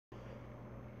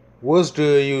What's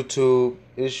good, YouTube?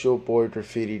 It's your boy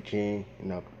Graffiti King,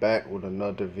 and I'm back with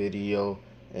another video.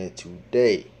 And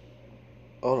today,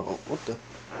 hold on, what the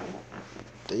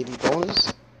daily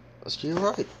bonus? Let's get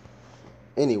right.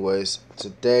 Anyways,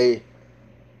 today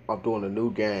I'm doing a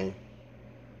new game,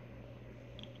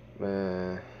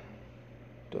 man.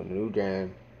 Doing a new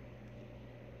game.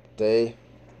 Today,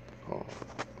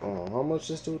 how much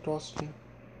this dude cost me?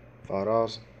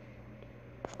 $5.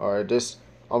 All right,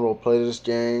 I'm gonna play this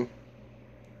game.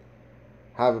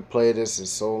 Haven't played this in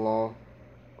so long.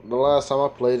 The last time I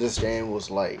played this game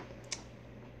was like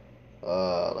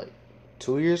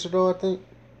 2 years ago, I think.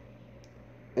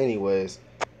 Anyways,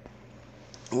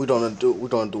 we're gonna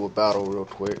do a battle real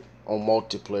quick on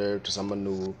multiplayer because I'm a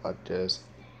noob, I guess.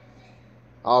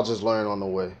 I'll just learn on the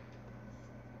way.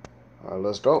 All right,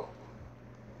 let's go.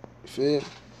 You feel?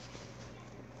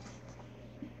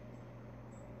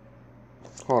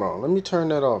 Hold on, let me turn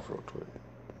that off real quick.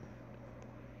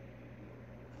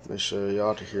 Make sure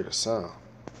y'all can hear the sound.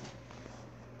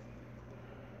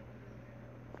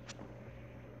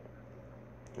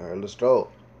 All right, let's go.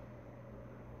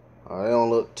 They don't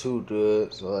look too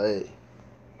good, so hey,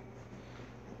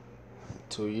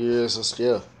 2 years, let's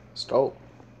go.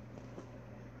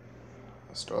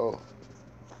 Let's go.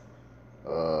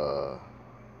 Alright,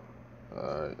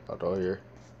 I'll go here.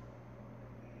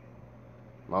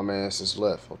 My man's just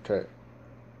left, okay.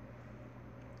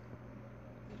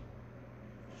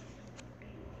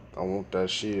 I want that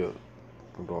shield.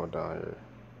 I'm going down here.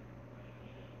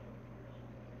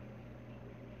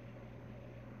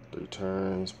 3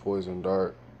 turns, poison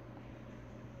dart.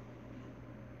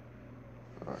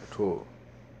 Alright, cool.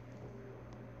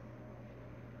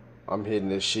 I'm hitting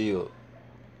this shield.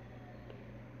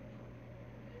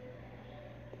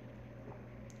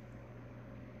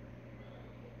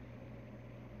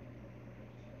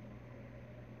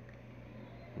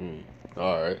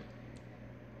 Alright.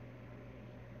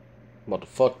 I'm about to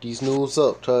fuck these noobs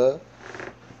up, cuz.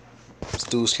 These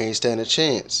dudes can't stand a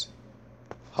chance.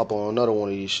 Hop on another one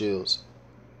of these shields.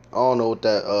 I don't know what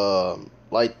that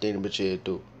light thing but you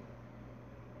do.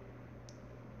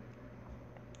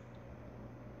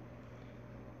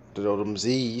 Throw them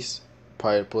Z's.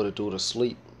 Probably put it through to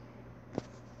sleep.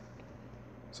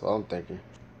 So I'm thinking.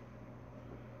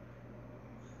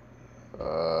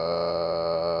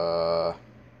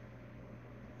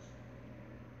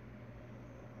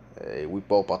 Hey, we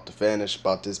both about to vanish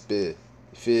about this bit.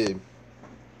 You feel me?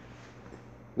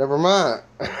 Never mind.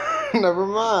 Never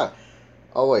mind.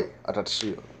 Oh wait, I got the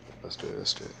shield. Let's do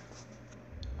it.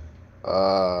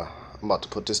 I'm about to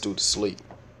put this dude to sleep.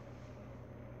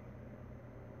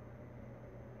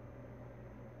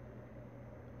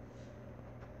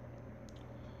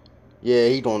 Yeah,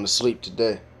 he going to sleep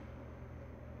today.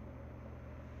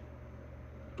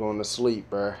 Going to sleep,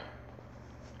 bruh.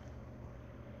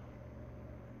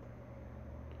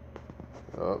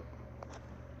 Yup.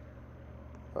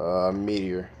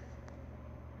 Meteor.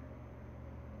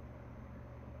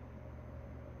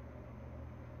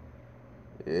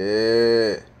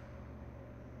 Yeah.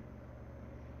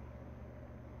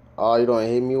 Oh, you don't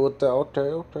hit me with that?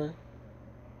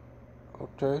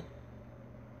 Okay.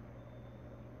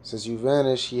 Since you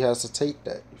vanished, he has to take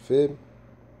that. You feel me?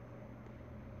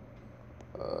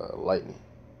 Lightning.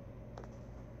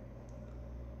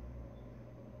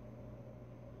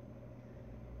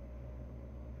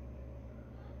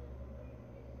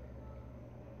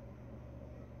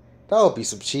 That would be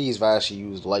some cheese if I actually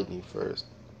used lightning first.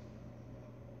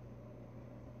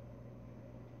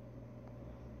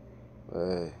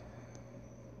 Hey,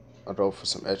 I'll go for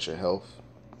some extra health.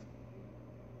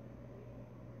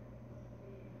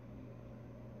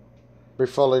 Big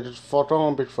fella, just fought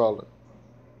on, big fella.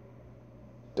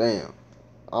 Damn.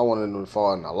 I wanted him to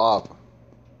fall in the lava.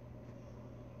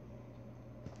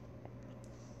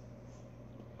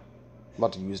 I'm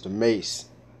about to use the mace.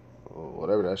 Or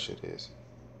whatever that shit is.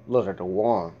 Look at the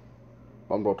wand.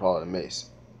 I'm gonna call it a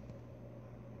mace.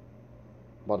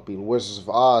 About to be the Wizards of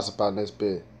Oz about this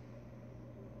bit.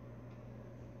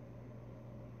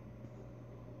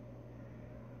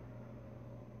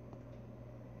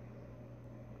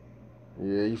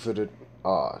 Yeah, you fitted.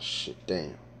 Ah, shit,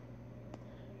 damn.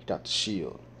 He got the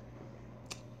shield.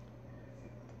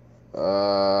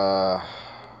 No,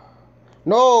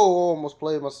 almost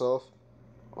played myself.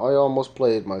 I almost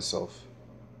played myself.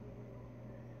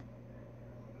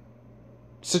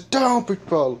 Sit down, big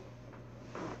fella.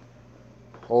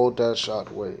 Hold that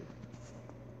shot wave.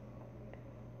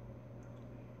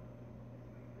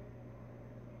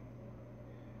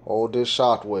 Hold this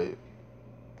shot wave.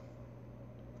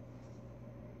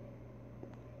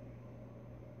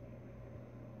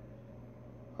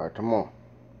 Alright, come on.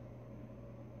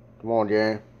 Come on,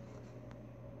 gang.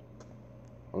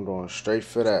 I'm going straight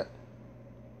for that.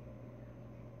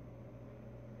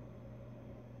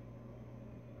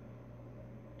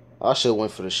 I should have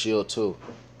went for the shield too.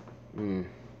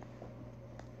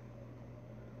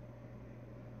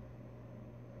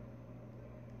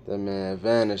 That man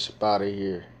vanished up out of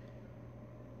here.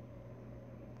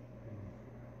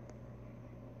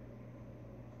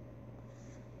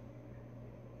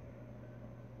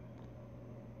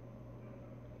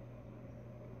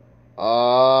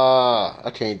 I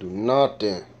can't do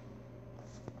nothing.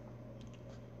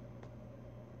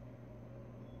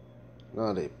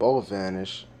 No, they both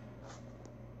vanished.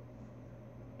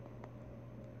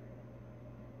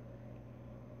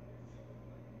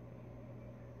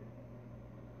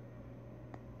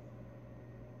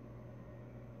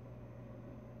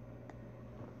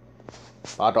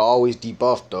 I'd always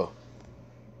debuff though.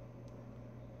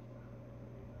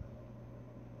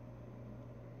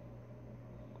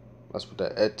 That's what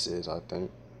that X is, I think.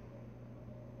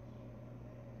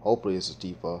 Hopefully it's a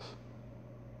debuff.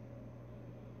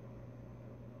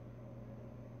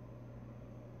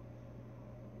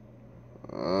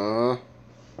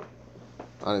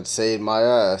 I didn't save my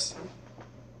ass.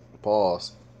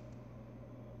 Pause.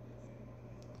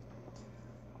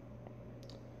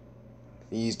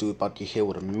 These dudes about to get hit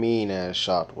with a mean ass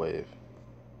shockwave.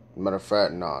 Matter of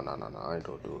fact, nah, I ain't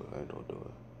gonna do it.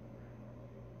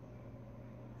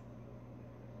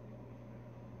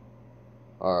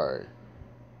 Alright.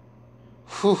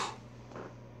 Whew.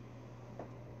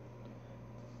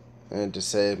 And to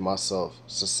save myself,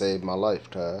 to save my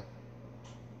life, Ty.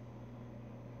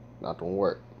 Not gonna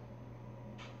work.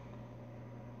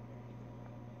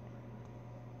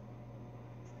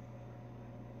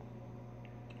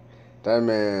 That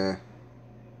man.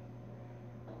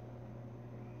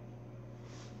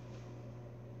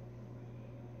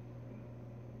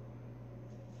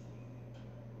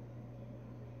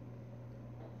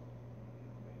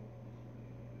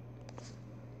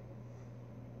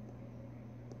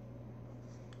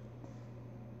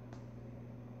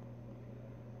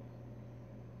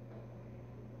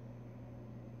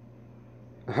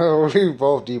 We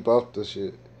both debuffed the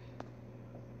shit.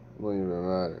 Don't even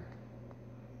matter.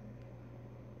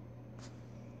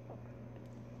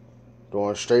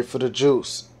 Going straight for the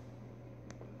juice.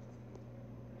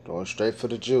 Going straight for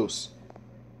the juice.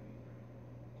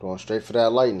 Going straight for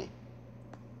that lightning.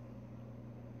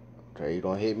 Okay, you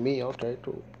gonna hit me? Okay,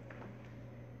 cool.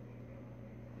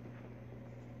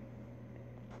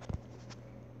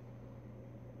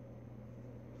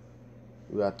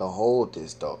 We have to hold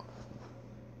this though.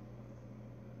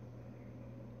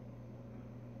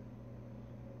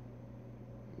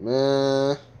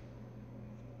 Man.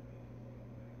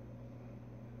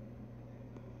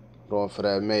 Going for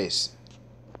that mace.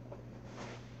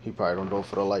 He probably don't go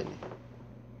for the lightning.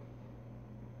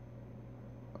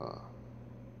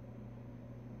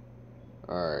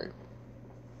 Alright.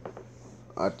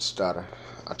 I just gotta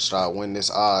win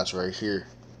this odds right here.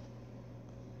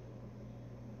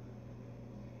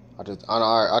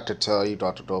 I could tell you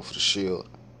got to go for the shield.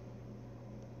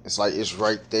 It's like it's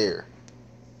right there.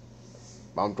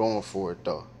 But I'm going for it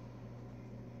though.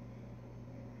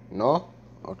 No?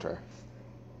 Okay.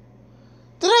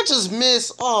 Did I just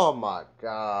miss? Oh my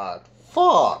god.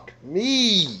 Fuck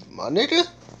me, my nigga.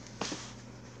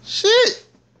 Shit.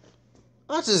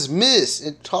 I just missed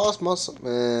and tossed myself,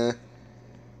 man.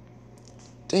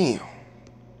 Damn.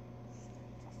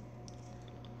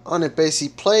 I done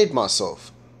basically played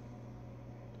myself.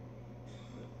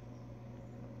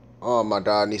 Oh my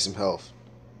god, I need some health.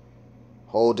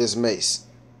 Hold this mace.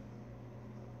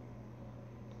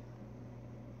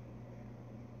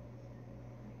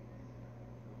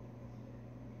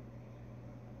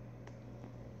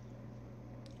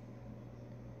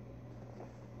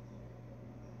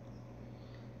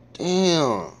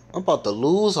 Damn. I'm about to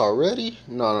lose already?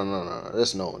 No.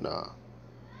 There's no, nah.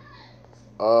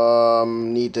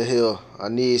 Need to heal. I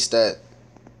need that.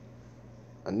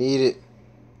 I need it.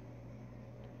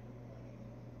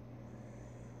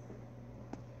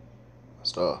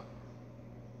 Stop.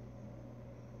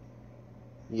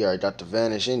 You already got to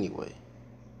vanish anyway.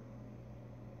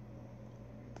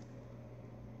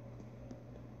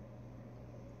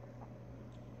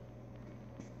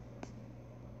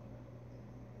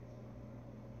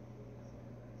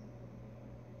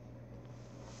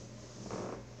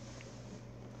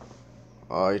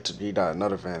 Oh, he got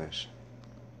another vanish.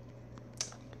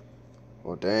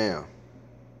 Well, damn.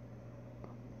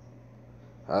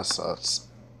 That sucks.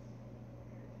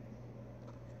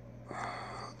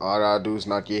 All I gotta do is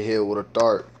not get hit with a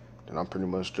dart, then I'm pretty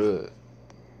much good.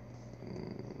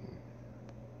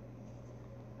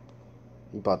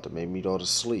 about to make me go to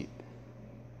sleep.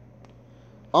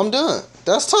 I'm done.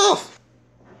 That's tough.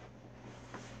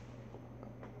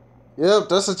 Yep,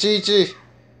 that's a GG.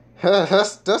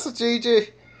 that's a GG.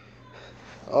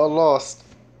 I lost.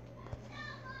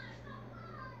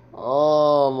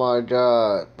 Oh my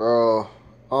god, bro.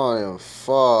 I am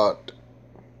fucked.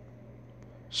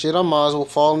 Shit, I might as well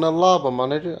fall in the lava, my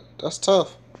nigga. That's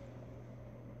tough.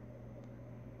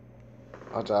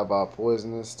 I died by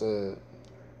poison instead.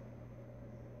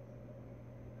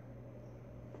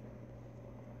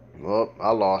 Well,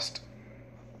 I lost.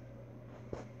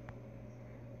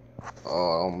 Oh,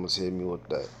 almost hit me with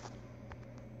that.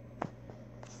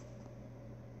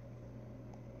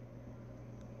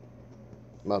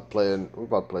 We're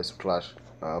about to play some Clash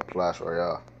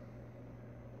Royale.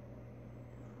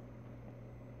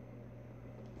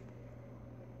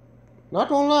 Not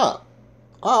gonna lie,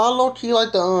 I low key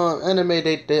like the anime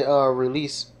they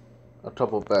released a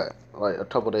couple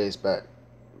days back.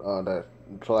 That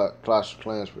Clash of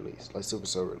Clans release, like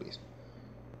Supercell release.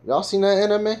 Y'all seen that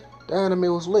anime? That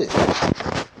anime was lit.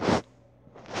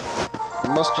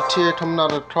 Musketeer coming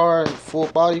out of the car in full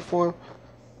body form.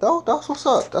 That's what's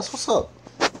up. That's what's up.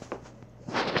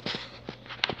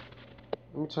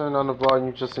 Let me turn on the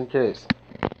volume just in case.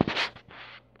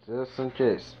 Just in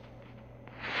case.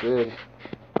 Feel?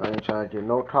 I ain't trying to get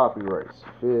no copyrights.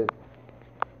 Feel?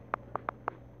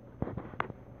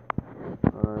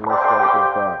 Alright, let's start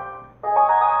this back.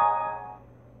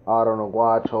 I don't know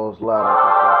why I chose ladder.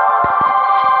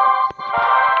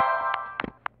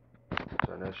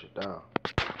 Turn that shit down.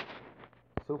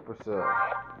 Supercell.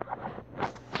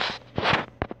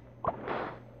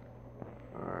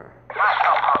 Alright.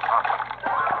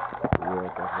 Yeah,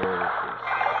 what the hell is this?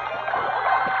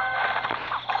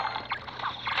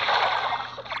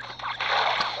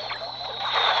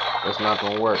 That's not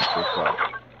gonna work, big fuck.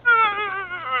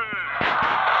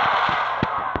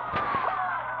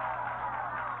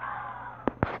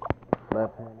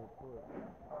 Left-handed push.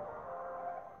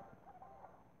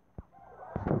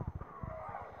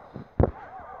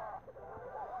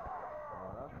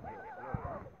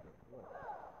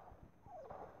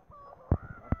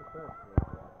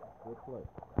 Good play.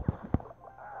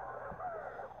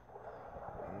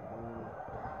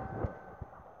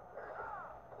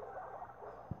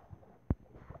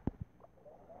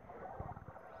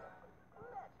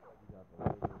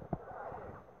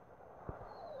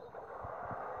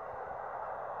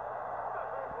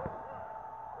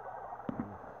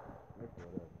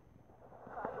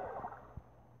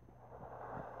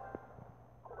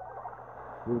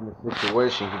 Reading the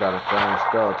situation, he got a giant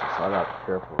skeleton, so I gotta be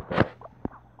careful with that.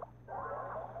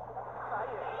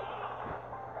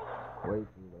 Way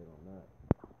too late on that.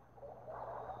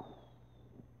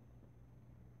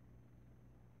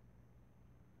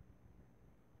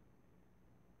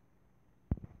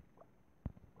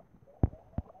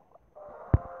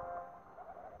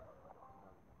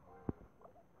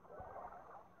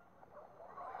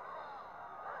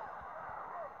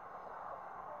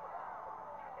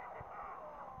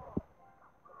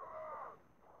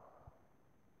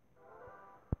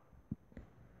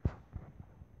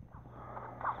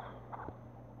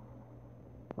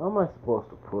 How am I supposed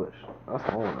to push? That's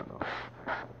what I wanna know.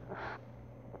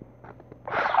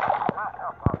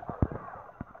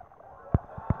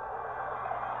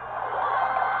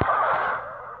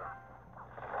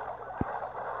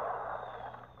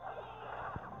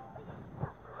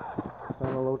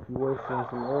 Kinda low-key wasting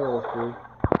some arrows, dude.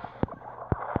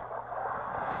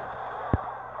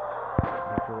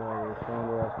 After all the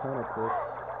stronger ass counter push.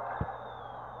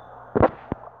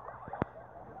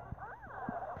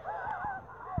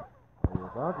 Your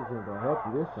Valkyrie ain't gonna help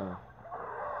you this time.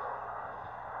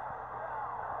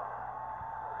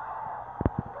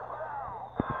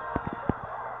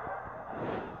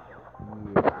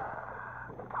 Yeah.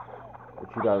 But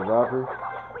you got a Valkyrie?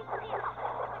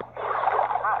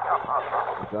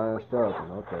 A giant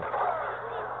skeleton, okay.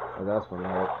 Oh, that's gonna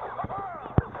help.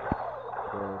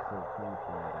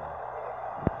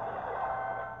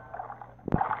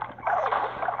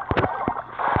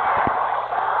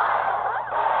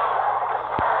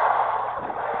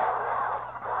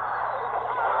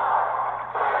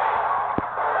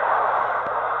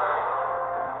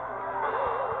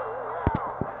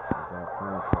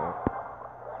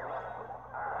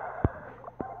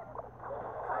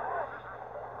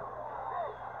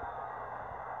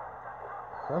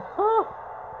 That's tough.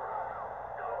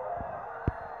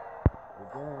 Good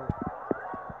game.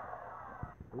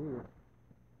 See ya.